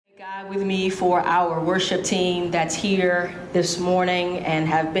God with me for our worship team that's here this morning and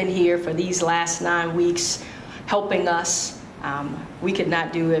have been here for these last 9 weeks helping us. We could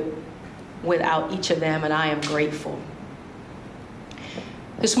not do it without each of them, and I am grateful.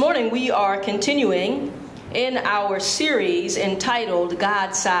 This morning we are continuing in our series entitled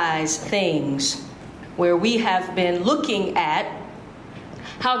God-Sized Things, where we have been looking at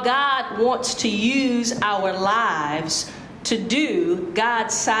how God wants to use our lives to do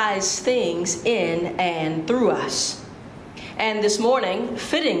God-sized things in and through us. And this morning,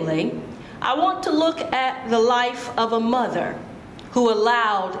 fittingly, I want to look at the life of a mother who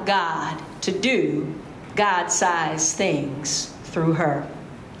allowed God to do God-sized things through her.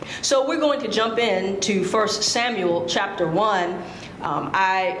 So we're going to jump into 1 Samuel chapter 1.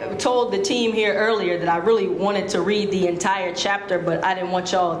 I told the team here earlier that I really wanted to read the entire chapter, but I didn't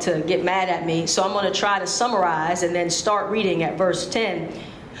want y'all to get mad at me. So I'm going to try to summarize and then start reading at verse 10.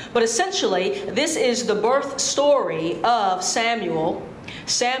 But essentially, this is the birth story of Samuel.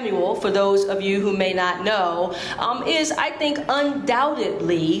 Samuel, for those of you who may not know, is, I think,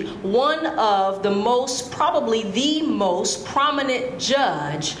 undoubtedly one of the most, probably the most prominent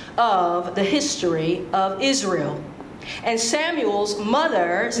judge of the history of Israel. And Samuel's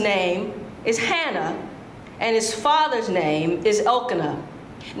mother's name is Hannah, and his father's name is Elkanah.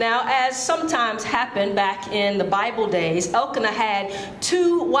 Now, as sometimes happened back in the Bible days, Elkanah had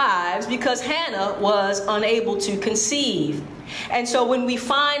 2 wives because Hannah was unable to conceive. And so when we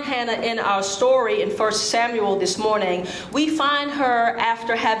find Hannah in our story in 1 Samuel this morning, we find her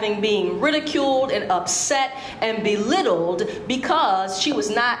after having been ridiculed and upset and belittled because she was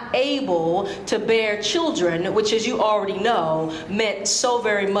not able to bear children, which, as you already know, meant so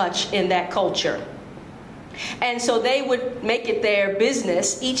very much in that culture. And so they would make it their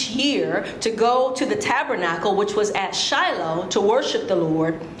business each year to go to the tabernacle, which was at Shiloh, to worship the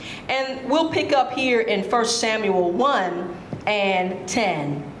Lord. And we'll pick up here in 1 Samuel 1 and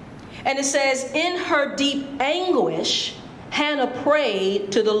 10. And it says, in her deep anguish, Hannah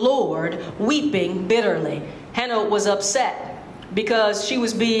prayed to the Lord, weeping bitterly. Hannah was upset because she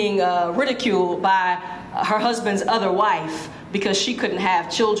was being ridiculed by her husband's other wife because she couldn't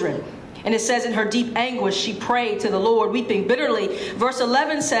have children. And it says in her deep anguish, she prayed to the Lord, weeping bitterly. Verse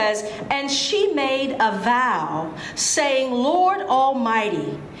 11 says, and she made a vow, saying, Lord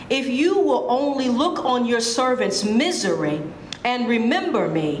Almighty, if you will only look on your servant's misery and remember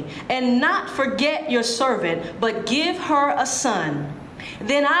me, and not forget your servant, but give her a son,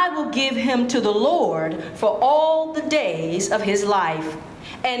 then I will give him to the Lord for all the days of his life,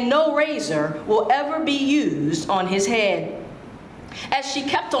 and no razor will ever be used on his head. As she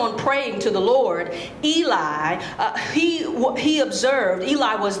kept on praying to the Lord, Eli, he observed,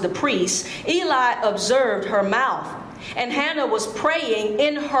 Eli was the priest, Eli observed her mouth. And Hannah was praying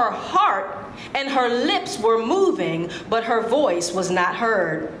in her heart, and her lips were moving, but her voice was not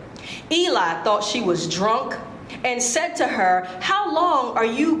heard. Eli thought she was drunk and said to her, how long are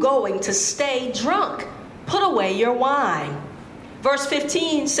you going to stay drunk? Put away your wine. Verse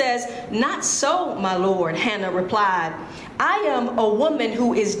 15 says, not so, my Lord, Hannah replied. I am a woman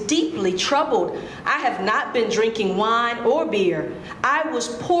who is deeply troubled. I have not been drinking wine or beer. I was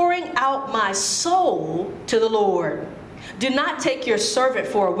pouring out my soul to the Lord. Do not take your servant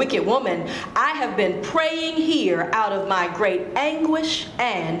for a wicked woman. I have been praying here out of my great anguish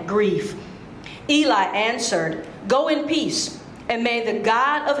and grief. Eli answered, go in peace, and may the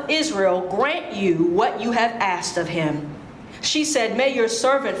God of Israel grant you what you have asked of him. She said, may your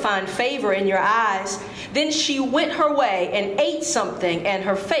servant find favor in your eyes. Then she went her way and ate something, and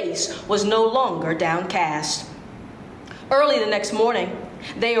her face was no longer downcast. Early the next morning,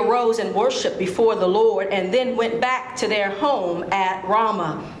 they arose and worshiped before the Lord, and then went back to their home at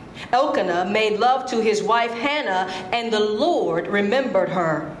Ramah. Elkanah made love to his wife Hannah, and the Lord remembered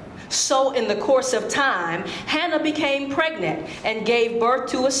her. So in the course of time, Hannah became pregnant and gave birth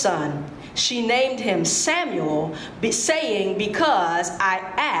to a son. She named him Samuel, saying, because I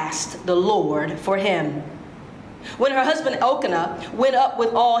asked the Lord for him. When her husband Elkanah went up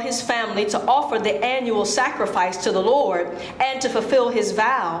with all his family to offer the annual sacrifice to the Lord and to fulfill his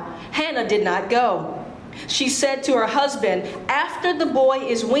vow, Hannah did not go. She said to her husband, after the boy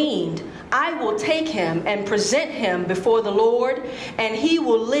is weaned, I will take him and present him before the Lord, and he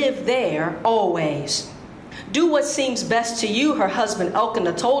will live there always. Do what seems best to you, her husband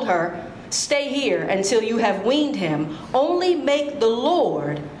Elkanah told her. Stay here until you have weaned him. Only make the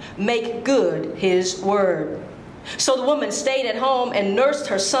Lord make good his word. So the woman stayed at home and nursed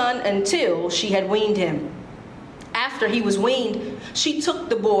her son until she had weaned him. After after he was weaned, she took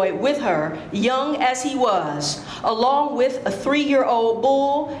the boy with her, young as he was, along with a 3-year-old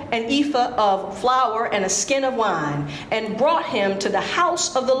bull, an ephah of flour, and a skin of wine, and brought him to the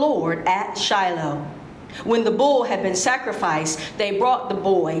house of the Lord at Shiloh. When the bull had been sacrificed, they brought the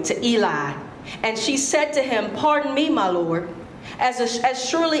boy to Eli. And she said to him, "Pardon me, my lord. As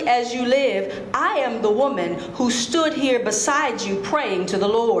surely as you live, I am the woman who stood here beside you praying to the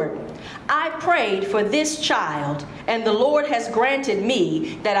Lord. I prayed for this child, and the Lord has granted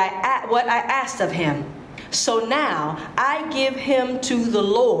me what I asked of him. So now I give him to the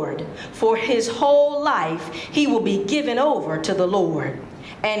Lord. For his whole life he will be given over to the Lord."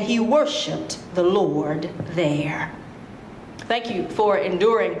 And he worshiped the Lord there. Thank you for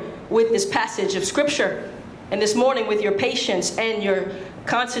enduring with this passage of Scripture. And this morning, with your patience and your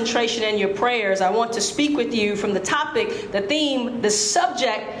concentration and your prayers, I want to speak with you from the topic, the theme, the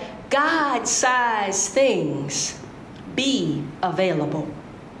subject, God-sized things. Be available.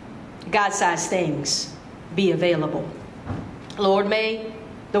 God-sized things. Be available. Lord, may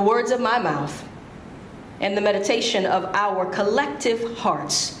the words of my mouth and the meditation of our collective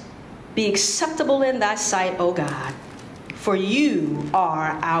hearts be acceptable in thy sight, O God, for you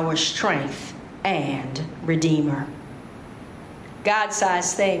are our strength and Redeemer.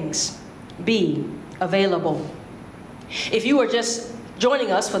 God-sized things. Be available. If you are just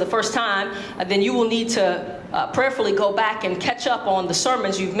joining us for the first time, then you will need to prayerfully go back and catch up on the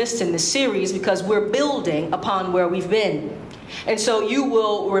sermons you've missed in this series, because we're building upon where we've been. And so you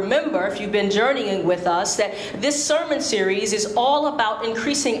will remember, if you've been journeying with us, that this sermon series is all about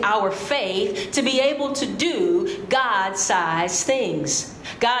increasing our faith to be able to do God-sized things.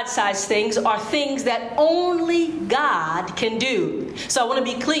 God-sized things are things that only God can do. So I want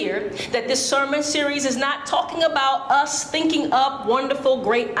to be clear that this sermon series is not talking about us thinking up wonderful,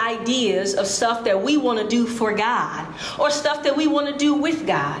 great ideas of stuff that we want to do for God or stuff that we want to do with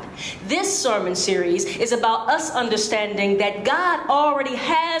God. This sermon series is about us understanding that God already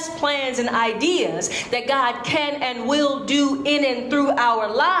has plans and ideas that God can and will do in and through our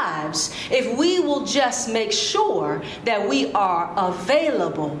lives if we will just make sure that we are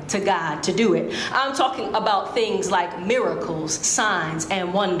available to God to do it. I'm talking about things like miracles, signs,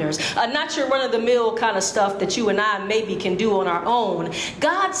 and wonders. Not your run-of-the-mill kind of stuff that you and I maybe can do on our own.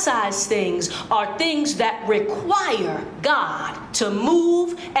 God-sized things are things that require God to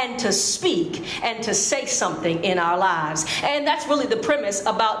move and to speak and to say something in our lives. And that's really the premise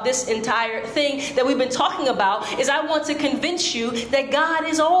about this entire thing that we've been talking about, is I want to convince you that God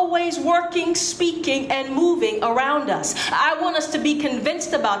is always working, speaking, and moving around us. I want us to be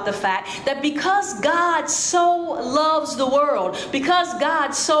convinced about the fact that because God so loves the world, because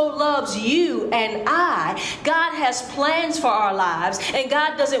God so loves you and I, God has plans for our lives, and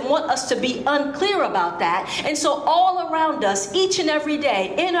God doesn't want us to be unclear about that. And so all around us, each and every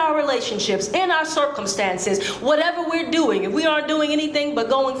day, in our relationships, in our circumstances, whatever we're doing, if we aren't doing anything but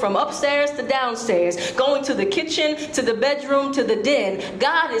going from upstairs to downstairs, going to the kitchen, to the bedroom, to the den,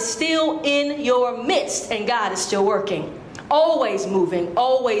 God is still in your midst, and God is still working. Always moving,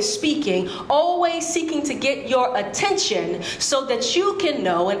 always speaking, always seeking to get your attention so that you can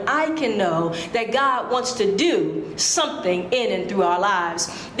know and I can know that God wants to do something in and through our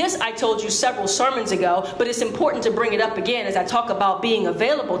lives. This I told you several sermons ago, but it's important to bring it up again as I talk about being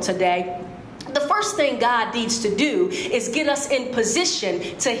available today. The first thing God needs to do is get us in position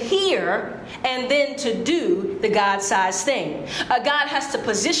to hear and then to do the God-sized thing. God has to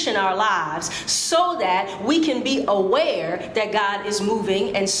position our lives so that we can be aware that God is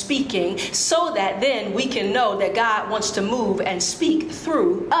moving and speaking, so that then we can know that God wants to move and speak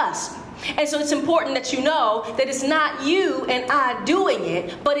through us. And so it's important that you know that it's not you and I doing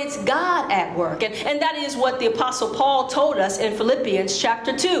it, but it's God at work. And that is what the Apostle Paul told us in Philippians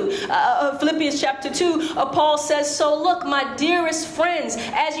chapter 2. Philippians chapter 2, Paul says, "So look, my dearest friends,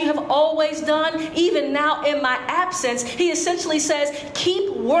 as you have always done, even now in my absence," he essentially says,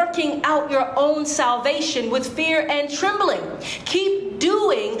 keep working out your own salvation with fear and trembling. Keep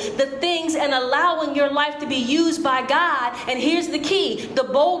doing the things and allowing your life to be used by God. And here's the key, the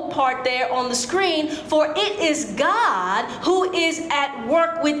bold part there on the screen: for it is God who is at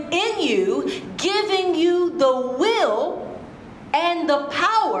work within you, giving you the will and the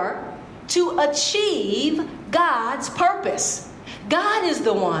power to achieve God's purpose. God is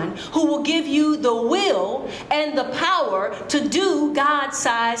the one who will give you the will and the power to do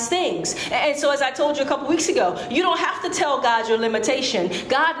God-sized things. And so as I told you a couple weeks ago, you don't have to tell God your limitation.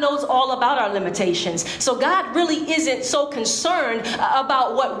 God knows all about our limitations. So God really isn't so concerned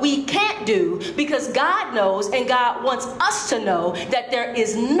about what we can't do, because God knows, and God wants us to know that there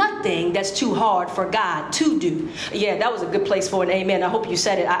is nothing that's too hard for God to do. Yeah, that was a good place for an amen. I hope you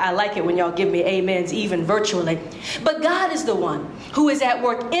said it. I like it when y'all give me amens, even virtually. But God is the one who is at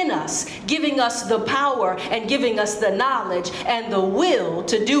work in us, giving us the power and giving us the knowledge and the will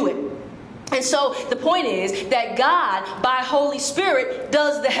to do it. And so the point is that God, by Holy Spirit,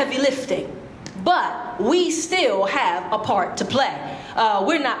 does the heavy lifting. But we still have a part to play.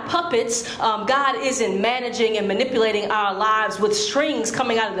 We're not puppets. God isn't managing and manipulating our lives with strings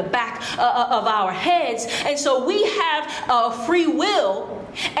coming out of the back of our heads. And so we have free will.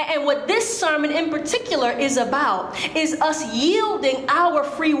 And what this sermon in particular is about is us yielding our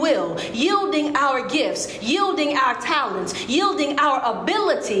free will, yielding our gifts, yielding our talents, yielding our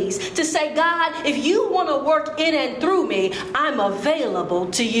abilities to say, God, if you want to work in and through me, I'm available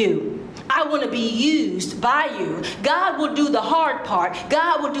to you. I want to be used by you. God will do the hard part.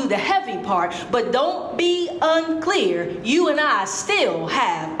 God will do the heavy part. But don't be unclear. You and I still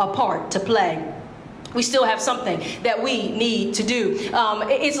have a part to play. We still have something that we need to do.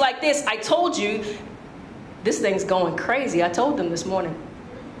 It's like this. I told you, this thing's going crazy. I told them this morning.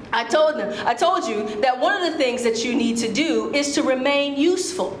 I told you that one of the things that you need to do is to remain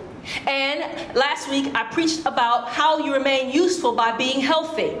useful. And last week I preached about how you remain useful by being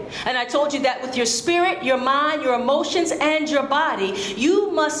healthy. And I told you that with your spirit, your mind, your emotions, and your body,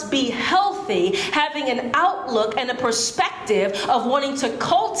 you must be healthy, having an outlook and a perspective of wanting to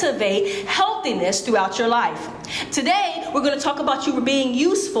cultivate healthiness throughout your life. Today, we're going to talk about you being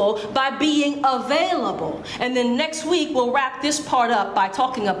useful by being available. And then next week, we'll wrap this part up by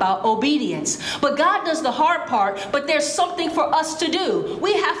talking about obedience. But God does the hard part, but there's something for us to do.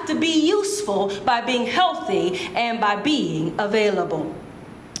 We have to be useful by being healthy and by being available.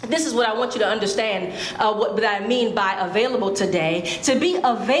 This is what I want you to understand, what I mean by available today. To be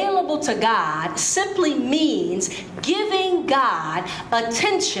available to God simply means giving God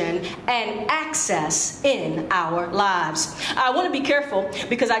attention and access in our lives. I want to be careful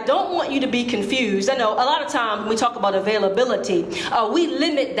because I don't want you to be confused. I know a lot of times when we talk about availability, we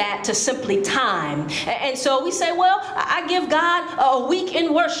limit that to simply time. And so we say, well, I give God a week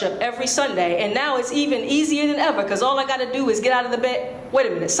in worship every Sunday. And now it's even easier than ever because all I got to do is get out of the bed. Wait a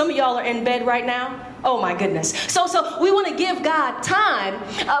minute. Some of y'all are in bed right now. Oh my goodness. So we want to give God time,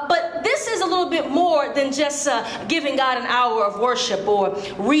 but this is a little bit more than just giving God an hour of worship or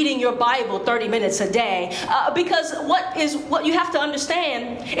reading your Bible 30 minutes a day. Because what you have to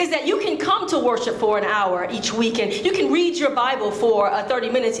understand is that you can come to worship for an hour each week and you can read your Bible for 30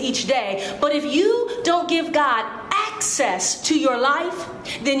 minutes each day. But if you don't give God access to your life,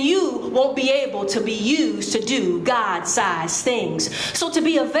 then you won't be able to be used to do God-sized things. So to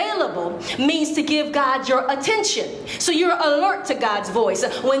be available means to give God your attention. So you're alert to God's voice.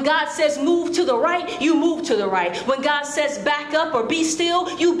 When God says move to the right, you move to the right. When God says back up or be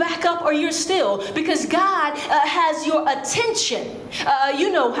still, you back up or you're still. Because God has your attention.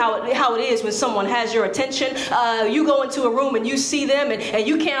 You know how it is when someone has your attention. You go into a room and you see them and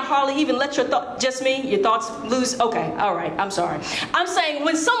you can't hardly even let your thoughts, just me, your thoughts lose. Okay, all right, I'm sorry. I'm saying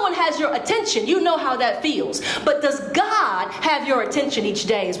when someone has your attention, you know how that feels. But does God have your attention each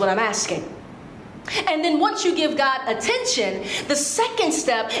day is what I'm asking. And then once you give God attention, the second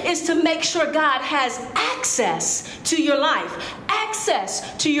step is to make sure God has access to your life,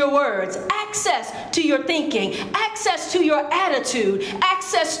 access to your words, access to your thinking, access to your attitude,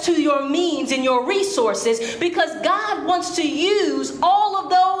 access to your means and your resources, because God wants to use all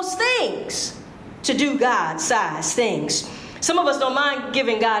of those things to do God-sized things. Some of us don't mind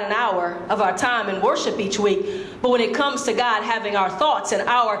giving God an hour of our time in worship each week, but when it comes to God having our thoughts and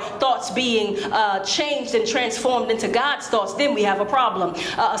our thoughts being changed and transformed into God's thoughts, then we have a problem.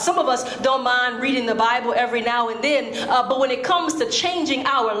 Some of us don't mind reading the Bible every now and then, but when it comes to changing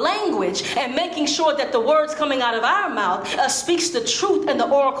our language and making sure that the words coming out of our mouth speaks the truth and the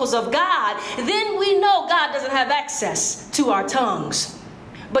oracles of God, then we know God doesn't have access to our tongues.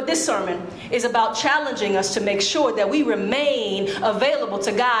 But this sermon is about challenging us to make sure that we remain available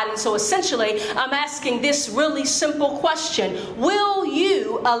to God. And so essentially, I'm asking this really simple question. Will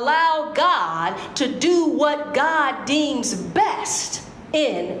you allow God to do what God deems best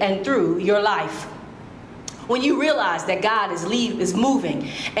in and through your life? When you realize that God is moving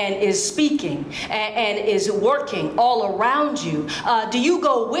and is speaking and is working all around you, do you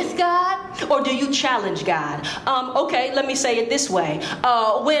go with God or do you challenge God? Okay, let me say it this way.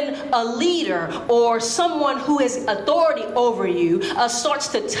 When a leader or someone who has authority over you starts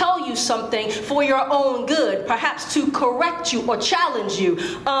to tell you something for your own good, perhaps to correct you or challenge you,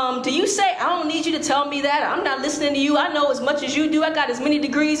 do you say, I don't need you to tell me that. I'm not listening to you. I know as much as you do. I got as many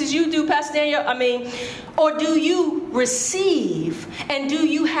degrees as you do, Pastor Danielle. Or do you receive and do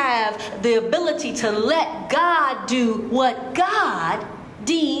you have the ability to let God do what God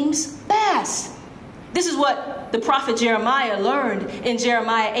deems best? This is what the prophet Jeremiah learned in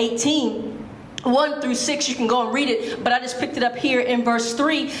Jeremiah 18:1-6. You can go and read it, but I just picked it up here in verse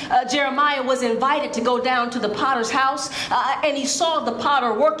 3. Jeremiah was invited to go down to the potter's house, and he saw the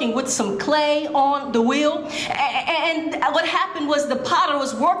potter working with some clay on the wheel. And what happened was the potter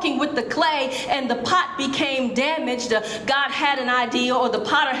was working with the clay, and the pot became damaged. God had an idea, or the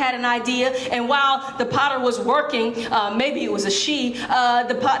potter had an idea, and while the potter was working, maybe it was a she,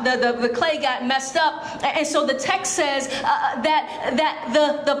 the clay got messed up. And so the text says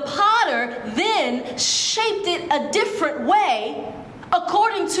that the potter then shaped it a different way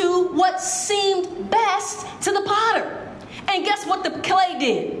according to what seemed best to the potter. And guess what the clay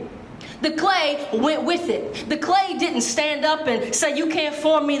did? The clay went with it. The clay didn't stand up and say, you can't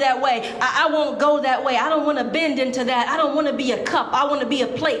form me that way. I won't go that way. I don't want to bend into that. I don't want to be a cup. I want to be a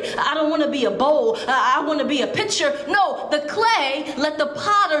plate. I don't want to be a bowl. I want to be a pitcher. No, the clay let the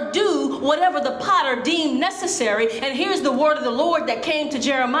potter do whatever the potter deemed necessary. And here's the word of the Lord that came to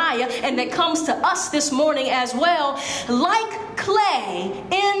Jeremiah and that comes to us this morning as well. Like clay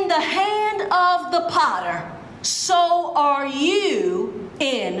in the hand of the potter, so are you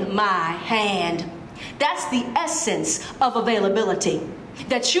in my hand. That's the essence of availability.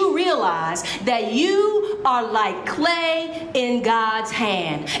 That you realize that you are like clay in God's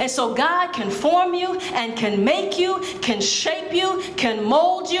hand. And so God can form you and can make you, can shape you, can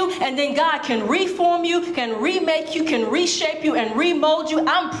mold you, and then God can reform you, can remake you, can reshape you, and remold you.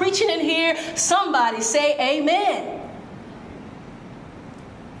 I'm preaching in here. Somebody say amen.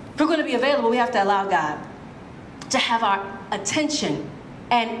 If we're going to be available, we have to allow God to have our attention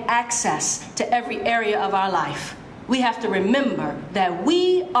and access to every area of our life. We have to remember that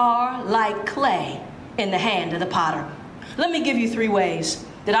we are like clay in the hand of the potter. Let me give you 3 ways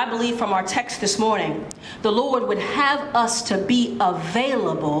that I believe from our text this morning, the Lord would have us to be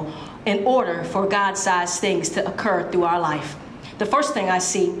available in order for God-sized things to occur through our life. The first thing I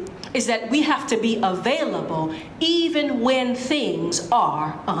see is that we have to be available even when things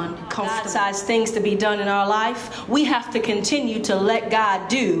are uncomfortable. God-sized things to be done in our life, we have to continue to let God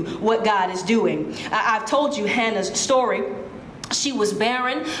do what God is doing. I've told you Hannah's story. She was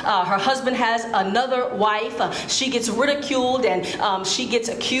barren. Her husband has another wife. She gets ridiculed and she gets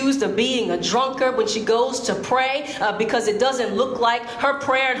accused of being a drunkard when she goes to pray because it doesn't look like her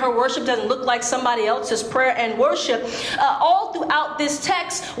prayer and her worship doesn't look like somebody else's prayer and worship. All throughout this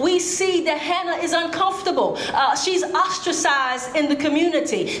text, we see that Hannah is uncomfortable. She's ostracized in the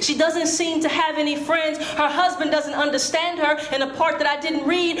community. She doesn't seem to have any friends. Her husband doesn't understand her. In a part that I didn't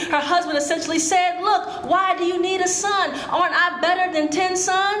read, her husband essentially said, look, why do you need a son? Aren't I better than 10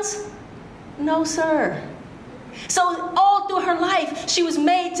 sons? No, sir. So all through her life, she was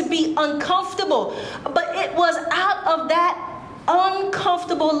made to be uncomfortable. But it was out of that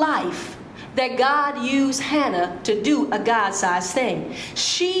uncomfortable life that God used Hannah to do a God-sized thing.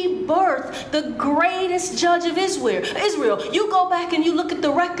 She birthed the greatest judge of Israel. You go back and you look at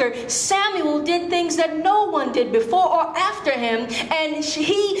the record, Samuel did things that no one did before or after him, and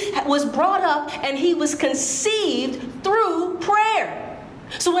he was brought up and he was conceived through prayer.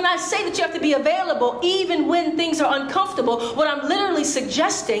 So when I say that you have to be available even when things are uncomfortable, what I'm literally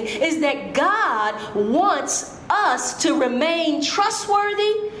suggesting is that God wants us to remain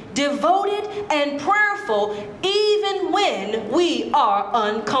trustworthy, devoted, and prayerful even when we are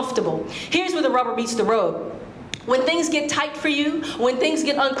uncomfortable. Here's where the rubber meets the road. When things get tight for you, when things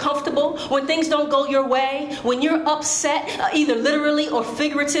get uncomfortable, when things don't go your way, when you're upset, either literally or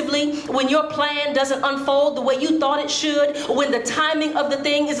figuratively, when your plan doesn't unfold the way you thought it should, when the timing of the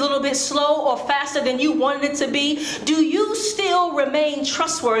thing is a little bit slow or faster than you wanted it to be, do you still remain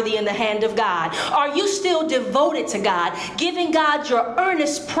trustworthy in the hand of God? Are you still devoted to God, giving God your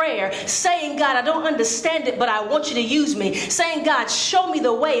earnest prayer, saying, God, I don't understand it, but I want you to use me, saying, God, show me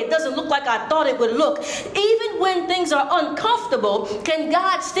the way. It doesn't look like I thought it would look. Even when things are uncomfortable, can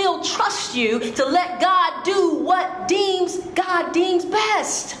God still trust you to let God do what God deems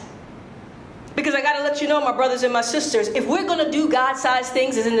best? Because I got to let you know, my brothers and my sisters, if we're going to do God-sized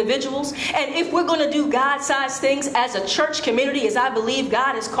things as individuals, and if we're going to do God-sized things as a church community, as I believe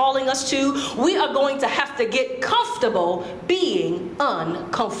God is calling us to, we are going to have to get comfortable being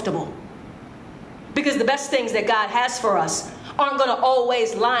uncomfortable. Because the best things that God has for us aren't going to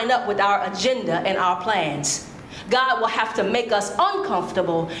always line up with our agenda and our plans. God will have to make us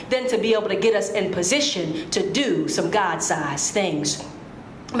uncomfortable then to be able to get us in position to do some God-sized things.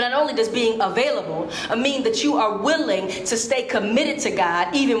 But not only does being available mean that you are willing to stay committed to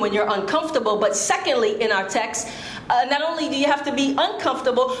God even when you're uncomfortable, but secondly, in our text, not only do you have to be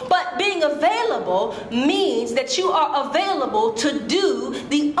uncomfortable, but being available means that you are available to do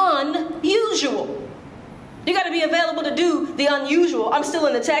the unusual. You got to be available to do the unusual. I'm still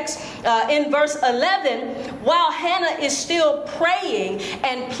in the text in verse 11. While Hannah is still praying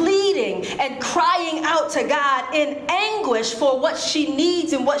and pleading and crying out to God in anguish for what she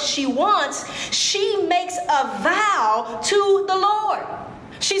needs and what she wants, she makes a vow to the Lord.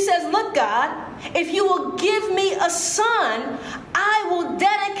 She says, look, God, if you will give me a son, I will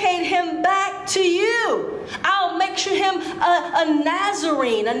dedicate him back to you. I'll make sure him a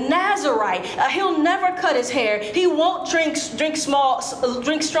Nazarene, a Nazarite. He'll never cut his hair. He won't drink strong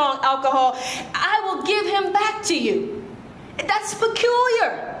alcohol. I will give him back to you. That's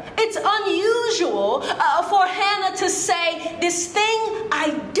peculiar. It's unusual for Hannah to say, this thing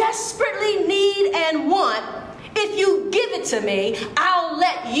I desperately need and want, if you give it to me, I'll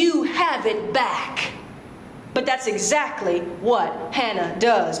let you have it back. But that's exactly what Hannah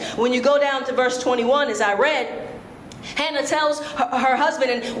does. When you go down to verse 21, as I read, Hannah tells her husband,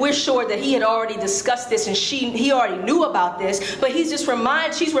 and we're sure that he had already discussed this and he already knew about this, but she's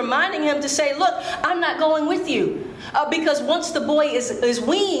reminding him to say, look, I'm not going with you. Because once the boy is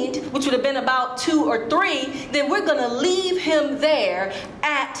weaned, which would have been about 2 or 3, then we're going to leave him there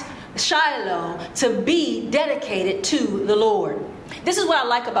at Shiloh to be dedicated to the Lord. This is what I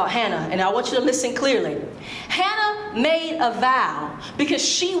like about Hannah, and I want you to listen clearly. Hannah made a vow because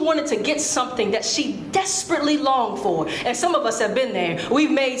she wanted to get something that she desperately longed for. And some of us have been there.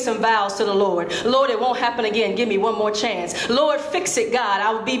 We've made some vows to the Lord. Lord, it won't happen again. Give me one more chance. Lord, fix it, God.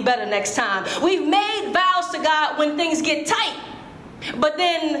 I will be better next time. We've made vows to God when things get tight. But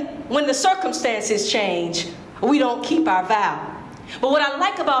then when the circumstances change, we don't keep our vow. But what I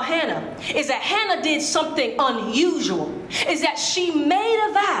like about Hannah is that Hannah did something unusual, is that she made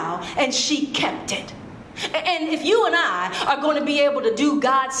a vow and she kept it. And if you and I are going to be able to do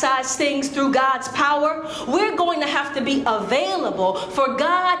God-sized things through God's power, we're going to have to be available for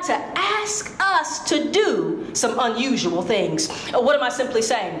God to ask us to do some unusual things. What am I simply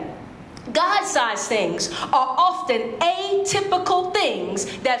saying? God-sized things are often atypical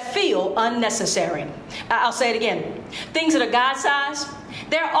things that feel unnecessary. I'll say it again. Things that are God-sized,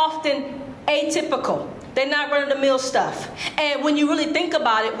 they're often atypical. They're not run-of-the-mill stuff. And when you really think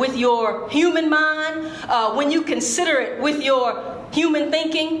about it with your human mind, when you consider it with your human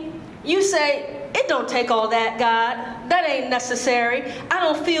thinking, you say, it don't take all that, God. That ain't necessary. I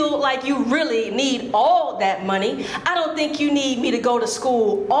don't feel like you really need all that money. I don't think you need me to go to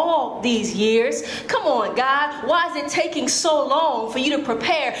school all these years. Come on, God. Why is it taking so long for you to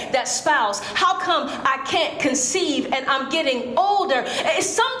prepare that spouse? How come I can't conceive and I'm getting older?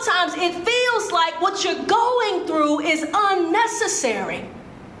 Sometimes it feels like what you're going through is unnecessary.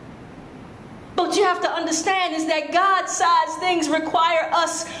 What you have to understand is that God-sized things require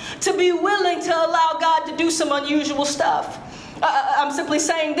us to be willing to allow God to do some unusual stuff. I'm simply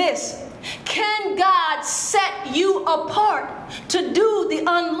saying this. Can God set you apart to do the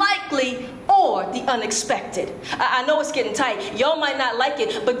unlikely or the unexpected? I know it's getting tight. Y'all might not like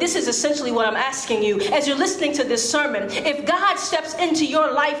it, but this is essentially what I'm asking you. As you're listening to this sermon, if God steps into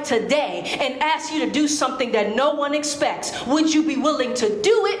your life today and asks you to do something that no one expects, would you be willing to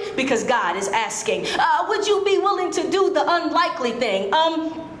do it because God is asking? Would you be willing to do the unlikely thing?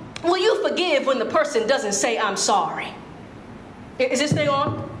 Will you forgive when the person doesn't say, I'm sorry? Is this thing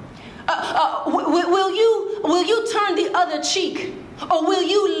on? Will you turn the other cheek? Or will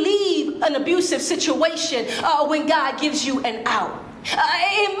you leave an abusive situation when God gives you an out?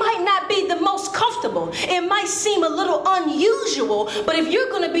 It might not be the most comfortable. It might seem a little unusual, but if you're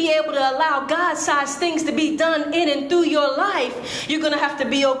going to be able to allow God-sized things to be done in and through your life, you're going to have to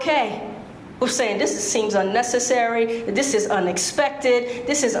be okay with saying, this seems unnecessary, this is unexpected,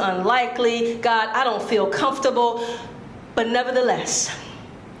 this is unlikely, God, I don't feel comfortable, but nevertheless,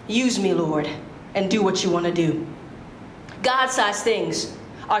 use me, Lord, and do what you want to do. God-sized things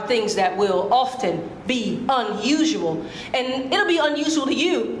are things that will often be unusual. And it'll be unusual to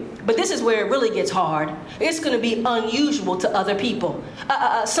you But this is where it really gets hard. It's going to be unusual to other people.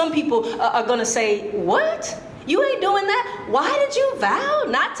 Some people are going to say, what? You ain't doing that? Why did you vow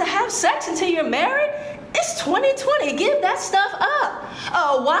not to have sex until you're married? It's 2020. Give that stuff up.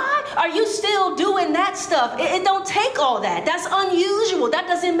 Why are you still doing that stuff? It don't take all that. That's unusual. That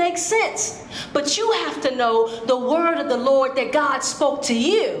doesn't make sense. But you have to know the word of the Lord that God spoke to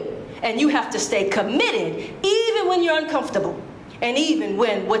you. And you have to stay committed even when you're uncomfortable. And even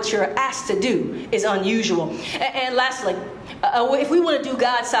when what you're asked to do is unusual. And lastly, if we want to do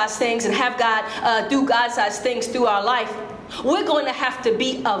God-sized things and have God do God-sized things through our life, we're going to have to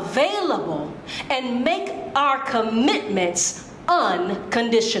be available and make our commitments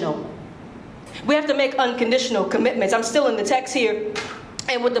unconditional. We have to make unconditional commitments. I'm still in the text here.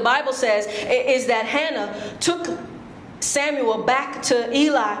 And what the Bible says is that Hannah took Samuel back to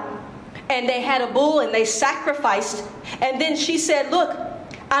Eli, and they had a bull and they sacrificed. And then she said, look,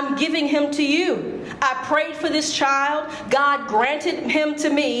 I'm giving him to you. I prayed for this child. God granted him to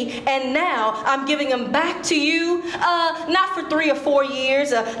me. And now I'm giving him back to you. Not for 3 or 4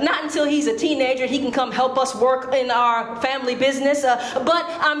 years. Not until he's a teenager. He can come help us work in our family business. But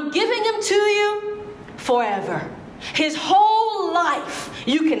I'm giving him to you forever. His whole life,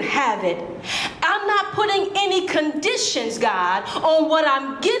 you can have it. I'm not putting any conditions, God, on what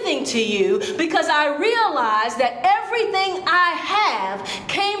I'm giving to you, because I realize that everything I have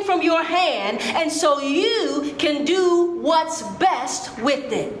came from your hand, and so you can do what's best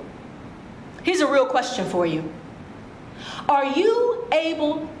with it. Here's a real question for you. Are you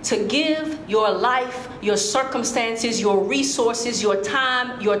able to give your life, your circumstances, your resources, your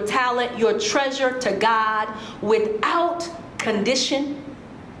time, your talent, your treasure to God without condition?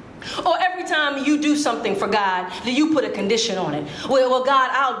 Or every time you do something for God, do you put a condition on it? Well, God,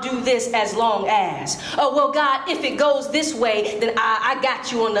 I'll do this as long as. Oh, well, God, if it goes this way, then I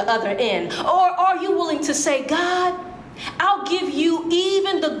got you on the other end. Or are you willing to say, God, I'll give you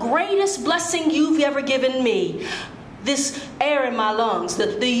even the greatest blessing you've ever given me. This air in my lungs,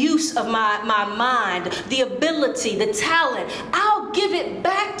 the use of my mind, the ability, the talent, I'll give it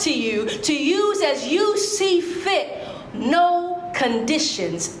back to you to use as you see fit. No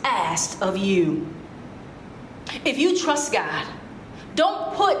conditions asked of you. If you trust God,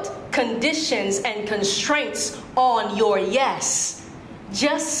 don't put conditions and constraints on your yes.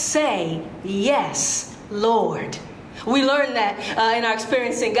 Just say, yes, Lord. We learned that in our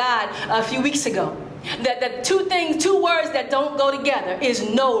experience in God a few weeks ago. That two words that don't go together is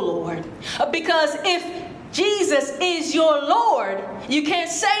no, Lord. Because if Jesus is your Lord, you can't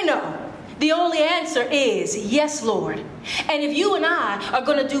say no. The only answer is yes, Lord. And if you and I are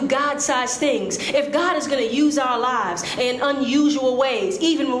going to do God-sized things, if God is going to use our lives in unusual ways,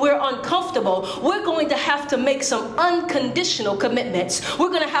 even when we're uncomfortable, we're going to have to make some unconditional commitments. We're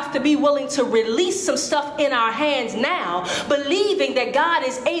going to have to be willing to release some stuff in our hands now, believing that God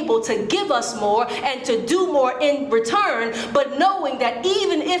is able to give us more and to do more in return, but knowing that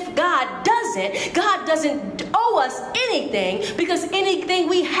even if God doesn't owe us anything, because anything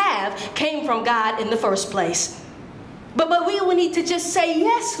we have came from God in the first place. But we will need to just say,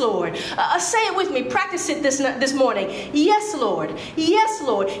 yes, Lord. Say it with me. Practice it this morning. Yes, Lord. Yes,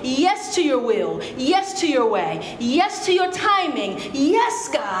 Lord. Yes to your will. Yes to your way. Yes to your timing. Yes,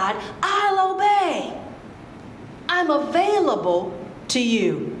 God, I'll obey. I'm available to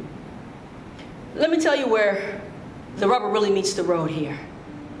you. Let me tell you where the rubber really meets the road here.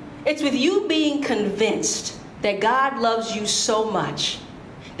 It's with you being convinced that God loves you so much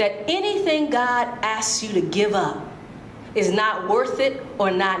that anything God asks you to give up is not worth it or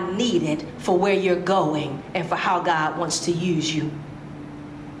not needed for where you're going and for how God wants to use you.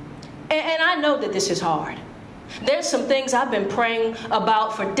 And I know that this is hard. There's some things I've been praying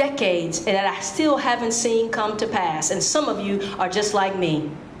about for decades and that I still haven't seen come to pass. And some of you are just like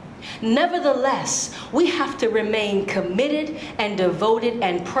me. Nevertheless, we have to remain committed and devoted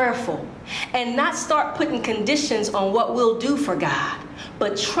and prayerful and not start putting conditions on what we'll do for God,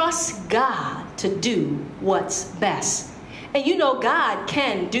 but trust God to do what's best. And you know God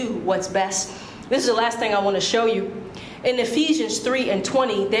can do what's best. This is the last thing I want to show you. In Ephesians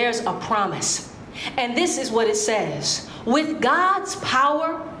 3:20, there's a promise. And this is what it says. With God's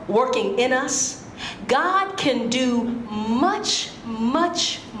power working in us, God can do much,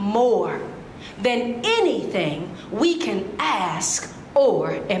 much more than anything we can ask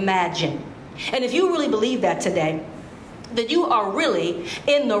or imagine. And if you really believe that today, then you are really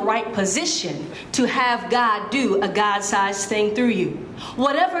in the right position to have God do a God-sized thing through you.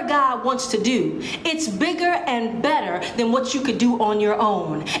 Whatever God wants to do, it's bigger and better than what you could do on your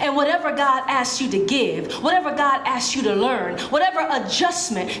own. And whatever God asks you to give, whatever God asks you to learn, whatever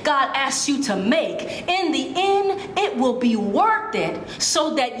adjustment God asks you to make, in the end, it will be worth it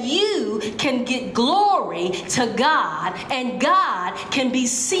so that you can get glory to God and God can be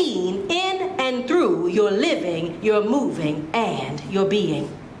seen in and through your living, your moving, and your being.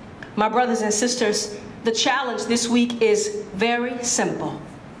 My brothers and sisters, the challenge this week is very simple.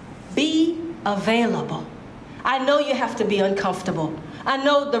 Be available. I know you have to be uncomfortable. I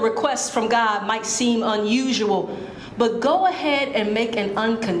know the requests from God might seem unusual, but go ahead and make an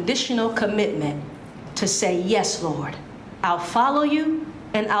unconditional commitment to say, yes, Lord, I'll follow you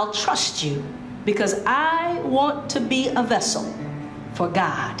and I'll trust you because I want to be a vessel for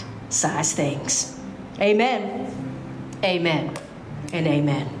God-sized things. Amen, amen, and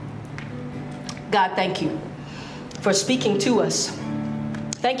amen. God, thank you for speaking to us.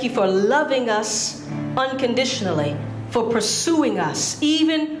 Thank you for loving us unconditionally, for pursuing us,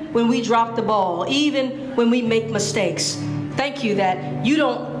 even when we drop the ball, even when we make mistakes. Thank you that you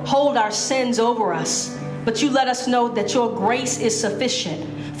don't hold our sins over us, but you let us know that your grace is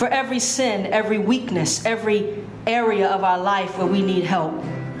sufficient for every sin, every weakness, every area of our life where we need help.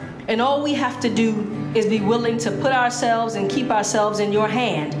 And all we have to do is be willing to put ourselves and keep ourselves in your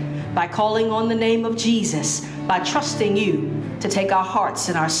hand by calling on the name of Jesus, by trusting you to take our hearts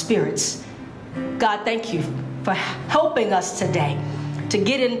and our spirits. God, thank you for helping us today to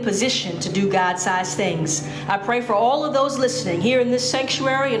get in position to do God-sized things. I pray for all of those listening here in this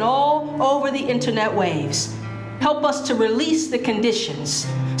sanctuary and all over the internet waves. Help us to release the conditions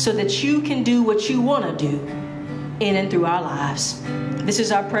so that you can do what you want to do in and through our lives. This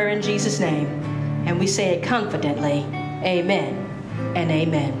is our prayer in Jesus' name, and we say it confidently. Amen and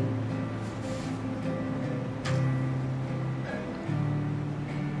amen.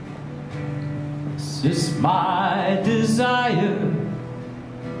 It's my desire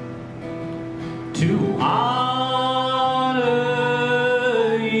to honor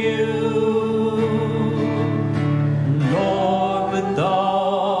you, Lord, with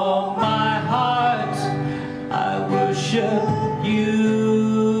all my heart I worship you.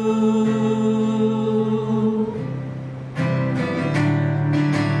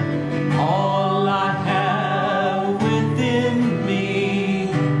 All I have within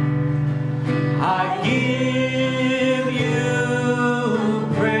me I give you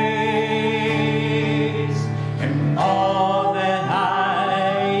praise, and all that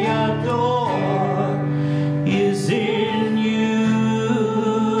I adore is in you.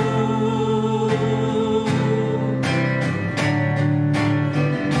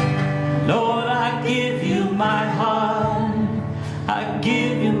 Lord, I give you my heart, I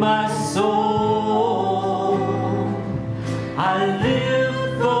give you my soul, I live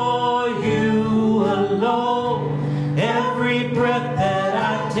for you alone. Every breath that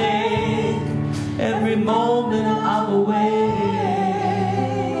I take, every moment I'm awake,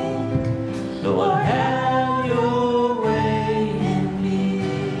 Lord, have your way in me.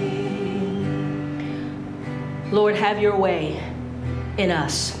 Lord, have your way in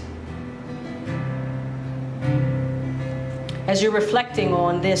us. As you're reflecting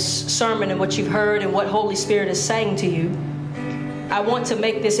on this sermon and what you've heard and what Holy Spirit is saying to you, I want to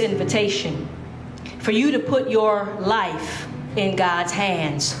make this invitation for you to put your life in God's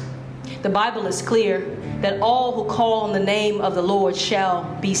hands. The Bible is clear that all who call on the name of the Lord shall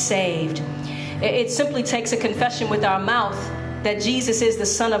be saved. It simply takes a confession with our mouth that Jesus is the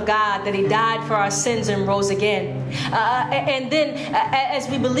Son of God, that he died for our sins and rose again. And then as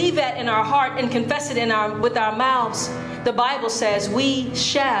we believe that in our heart and confess it with our mouths, the Bible says we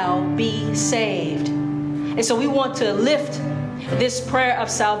shall be saved. And so we want to lift this prayer of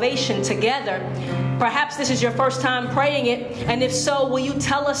salvation together. Perhaps this is your first time praying it, and if so, will you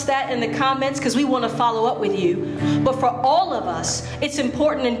tell us that in the comments, because we want to follow up with you. But for all of us, it's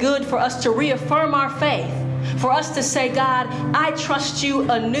important and good for us to reaffirm our faith, for us to say, God, I trust you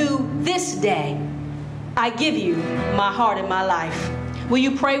anew this day. I give you my heart and my life. Will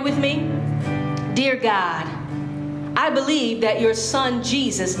you pray with me? Dear God, I believe that your son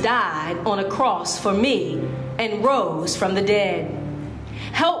Jesus died on a cross for me and rose from the dead.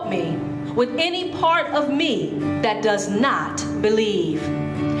 Help me with any part of me that does not believe.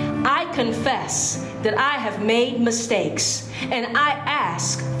 I confess that I have made mistakes and I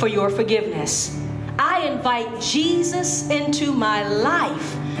ask for your forgiveness. I invite Jesus into my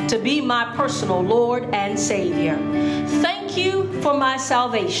life to be my personal Lord and Savior. Thank you for my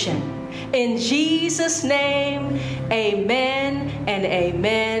salvation. In Jesus' name, amen and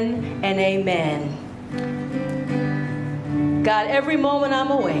amen and amen. God, every moment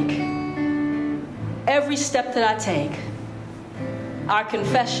I'm awake, every step that I take, our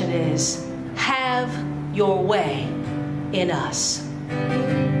confession is, have your way in us.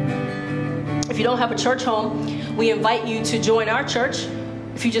 If you don't have a church home, we invite you to join our church.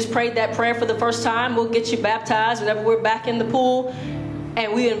 If you just prayed that prayer for the first time, we'll get you baptized whenever we're back in the pool,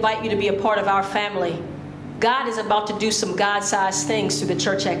 and we invite you to be a part of our family. God is about to do some God-sized things through the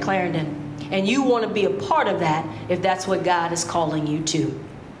church at Clarendon. And you want to be a part of that if that's what God is calling you to.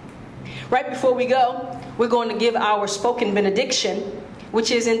 Right before we go, we're going to give our spoken benediction,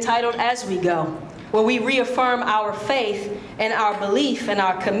 which is entitled As We Go, where we reaffirm our faith and our belief and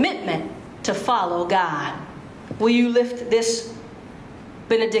our commitment to follow God. Will you lift this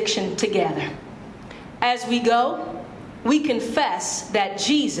benediction together? As we go, we confess that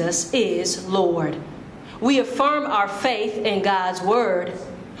Jesus is Lord. We affirm our faith in God's word.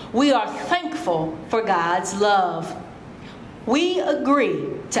 We are thankful for God's love. We agree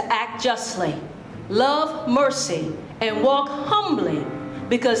to act justly, love mercy, and walk humbly,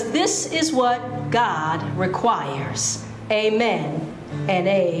 because this is what God requires. Amen and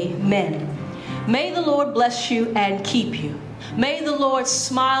amen. May the Lord bless you and keep you. May the Lord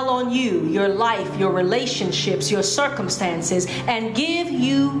smile on you, your life, your relationships, your circumstances, and give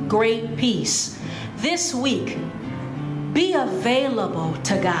you great peace. This week, be available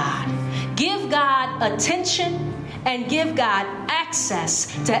to God. Give God attention and give God access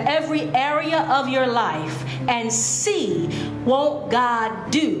to every area of your life, and see, won't God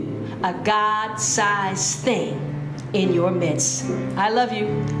do a God-sized thing in your midst. I love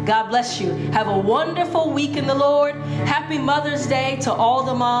you. God bless you. Have a wonderful week in the Lord. Happy Mother's Day to all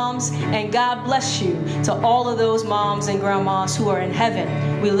the moms, and God bless you to all of those moms and grandmas who are in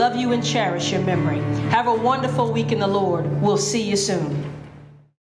heaven. We love you and cherish your memory. Have a wonderful week in the Lord. We'll see you soon.